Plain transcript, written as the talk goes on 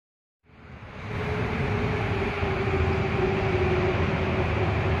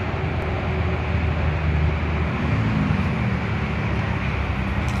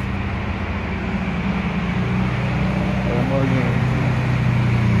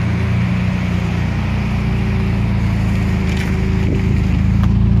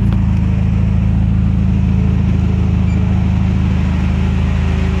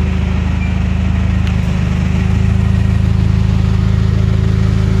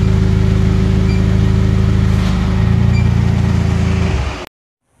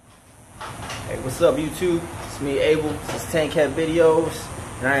What's up, YouTube? It's me, Abel. This is Tankhead Videos,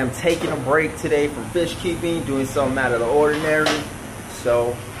 and I am taking a break today from fish keeping, doing something out of the ordinary.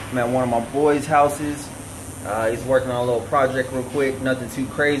 So I'm at one of my boys' houses. He's working on a little project real quick, nothing too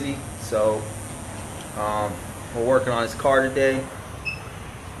crazy. So we're working on his car today,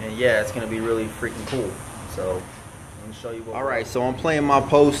 and yeah, it's gonna be really freaking cool. So let me show you what. All right, so I'm playing my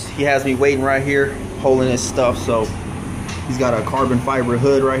post. He has me waiting right here, holding his stuff. So he's got a carbon fiber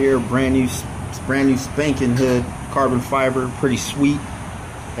hood right here, brand new spanking hood, carbon fiber, pretty sweet.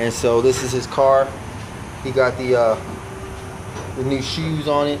 And so this is his car. He got the new shoes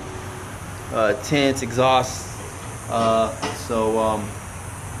on it, tints, exhaust.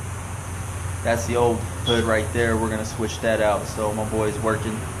 That's the old hood right there. We're gonna switch that out. So my boy's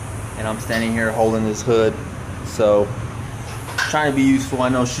working, and I'm standing here holding this hood. So trying to be useful. I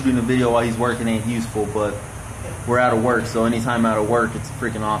know shooting a video while he's working ain't useful, but we're out of work, so anytime out of work, it's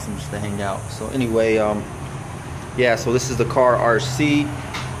freaking awesome just to hang out. So anyway, yeah, so this is the car RC,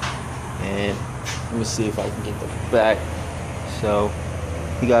 and let me see if I can get the back. So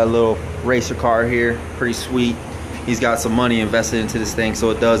he got a little racer car here, pretty sweet. He's got some money invested into this thing,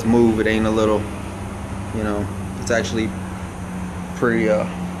 so it does move. It ain't a little, you know, it's actually pretty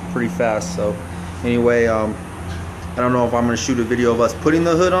fast. So anyway, I don't know if I'm gonna shoot a video of us putting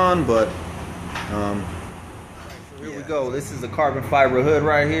the hood on, but here we go. This is the carbon fiber hood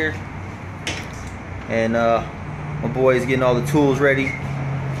right here, and my boy's getting all the tools ready.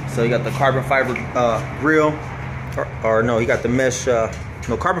 So he got the carbon fiber grill, or no, he got the mesh, no,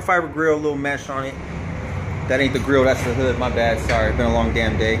 carbon fiber grill, little mesh on it. That ain't the grill, that's the hood, my bad, sorry, it's been a long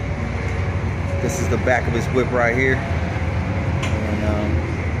damn day. This is the back of his whip right here. And I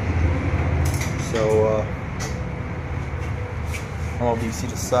don't know if you see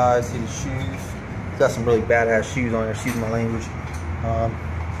the size, see the shoes. He's got some really badass shoes on there, excuse my language.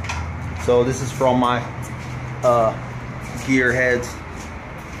 So this is from my Gearheads.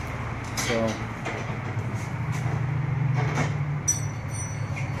 So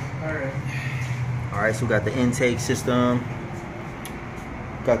Alright, so we got the intake system.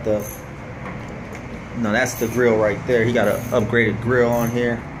 Got the, no, that's the grill right there. He got an upgraded grill on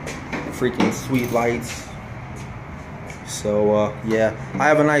here. Freaking sweet lights. So yeah, I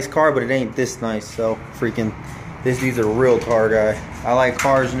have a nice car, but it ain't this nice. So freaking, these are a real car guy. I like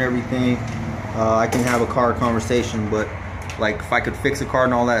cars and everything. I can have a car conversation, but like if I could fix a car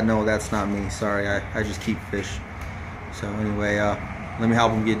and all that, no, that's not me. Sorry, I just keep fish. So anyway, let me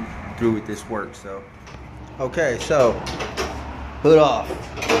help him get through with this work. So okay, so hood off,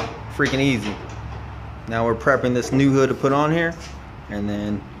 freaking easy. Now we're prepping this new hood to put on here, and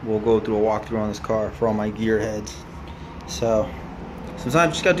then we'll go through a walkthrough on this car for all my Gearheads. So sometimes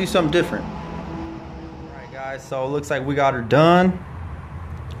you just gotta do something different. All right guys, so it looks like we got her done.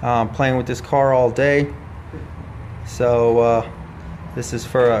 Playing with this car all day. So this is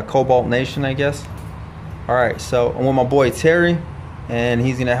for Cobalt Nation, I guess. All right, so I'm with my boy Terry, and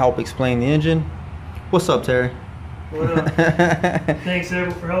he's gonna help explain the engine. What's up, Terry? What up? Thanks,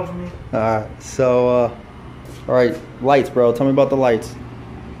 Abel, for helping me. Alright, so all right, lights, bro. Tell me about the lights.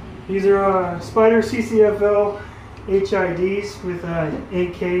 These are Spider CCFL HIDs with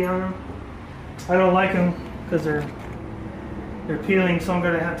 8K on them. I don't like them because they're peeling, so I'm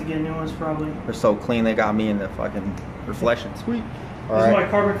gonna have to get new ones probably. They're so clean, they got me in the fucking reflection. Sweet. This is my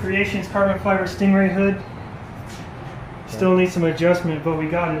Carbon Creations carbon fiber Stingray hood. Still needs some adjustment, but we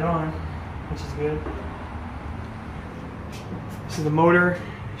got it on, which is good. This is the motor.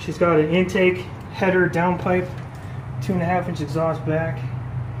 She's got an intake, header, downpipe, 2.5-inch exhaust back,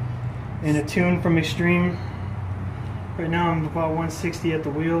 and a tune from Extreme. Right now I'm about 160 at the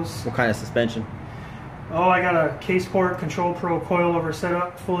wheels. What kind of suspension? Oh, I got a K-Sport Control Pro coilover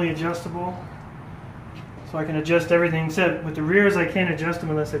setup, fully adjustable. So I can adjust everything, except with the rears I can't adjust them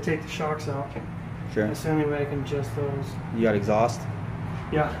unless I take the shocks out. Sure. That's the only way I can adjust those. You got exhaust?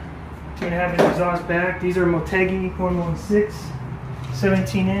 Yeah. 2.5-inch exhaust back. These are Motegi 116,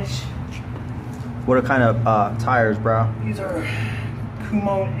 17-inch. What kind of tires, bro? These are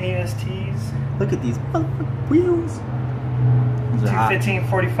Kumo ASTs. Look at these motherfucking wheels. These are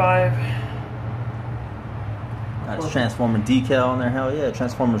 215/45. Got a Transformer decal on there. Hell yeah,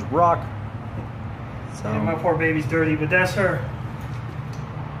 Transformers rock. So Yeah, my poor baby's dirty, but that's her.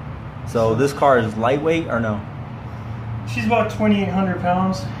 So this car is lightweight or no? She's about 2,800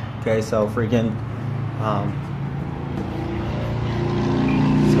 pounds. Okay, so freaking,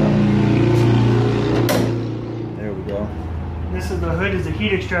 so there we go. This is the hood, is a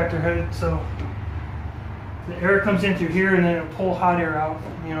heat extractor hood, so the air comes in through here and then it'll pull hot air out,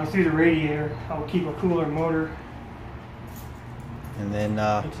 you know, through the radiator. I'll keep a cooler motor. And then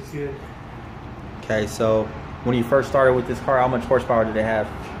which is good. Okay, so when you first started with this car, how much horsepower did it have?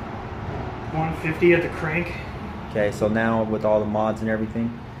 150 at the crank. Okay, so now with all the mods and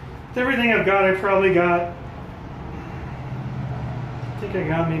everything? With everything I've got, I probably got, I think I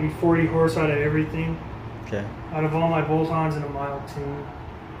got maybe 40 horse out of everything. Okay. Out of all my bolt-ons and a mild tune.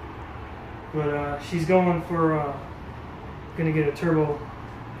 But she's going for, gonna get a turbo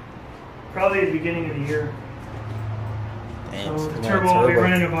probably at the beginning of the year. Damn, so the turbo will be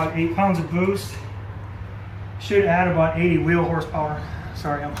running about 8 pounds of boost. Should add about 80 wheel horsepower.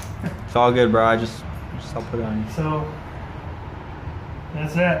 Sorry, it's all good, bro. I'll put it on you. So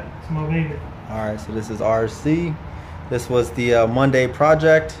that's it. It's my baby. All right, so this is RC. This was the Monday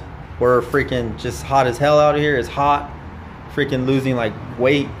project. We're freaking just hot as hell out here. It's hot. Freaking losing like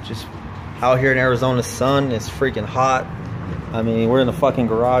weight. Just out here in Arizona sun. It's freaking hot. I mean, we're in the fucking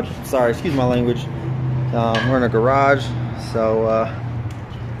garage. Sorry, excuse my language. We're in a garage. So,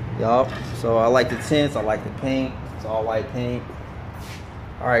 yup. So I like the tints. I like the paint. It's all white paint.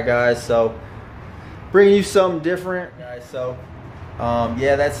 All right, guys. So bringing you something different, guys. So,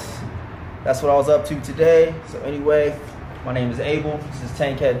 yeah, that's what I was up to today. So anyway, my name is Abel. This is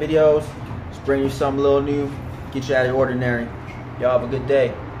Tankhead Videos. Just bring you something a little new. Get you out of the ordinary. Y'all have a good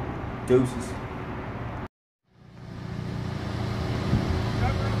day. Deuces.